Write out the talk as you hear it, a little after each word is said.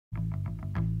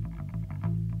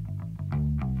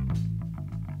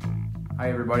Hi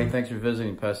everybody, thanks for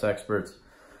visiting Pest Experts.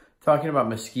 Talking about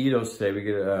mosquitoes today, we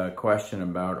get a question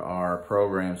about our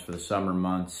programs for the summer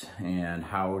months and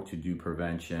how to do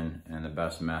prevention and the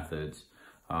best methods.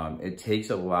 It takes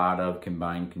a lot of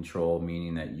combined control,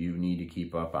 meaning that you need to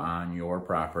keep up on your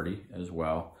property as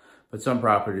well. But some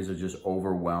properties are just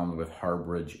overwhelmed with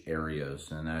harborage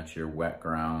areas, and that's your wet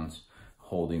grounds,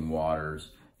 holding waters,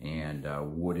 and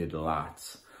wooded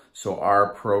lots. So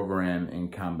our program, in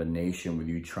combination with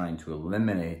you trying to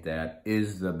eliminate that,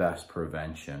 is the best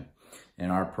prevention. And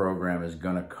our program is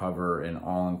going to cover an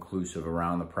all-inclusive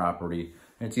around the property.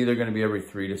 And it's either going to be every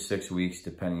 3 to 6 weeks,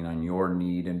 depending on your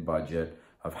need and budget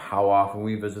of how often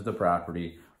we visit the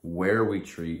property, where we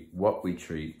treat, what we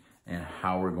treat, and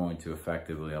how we're going to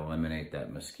effectively eliminate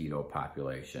that mosquito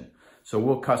population. So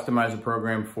we'll customize a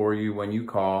program for you when you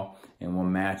call, and we'll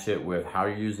match it with how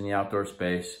you're using the outdoor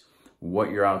space,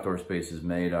 what your outdoor space is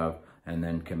made of, and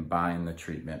then combine the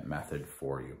treatment method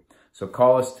for you. So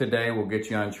call us today. We'll get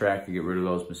you on track to get rid of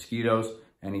those mosquitoes.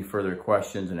 Any further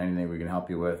questions and anything we can help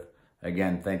you with.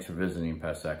 Again, thanks for visiting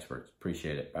Pest Experts.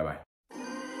 Appreciate it. Bye-bye.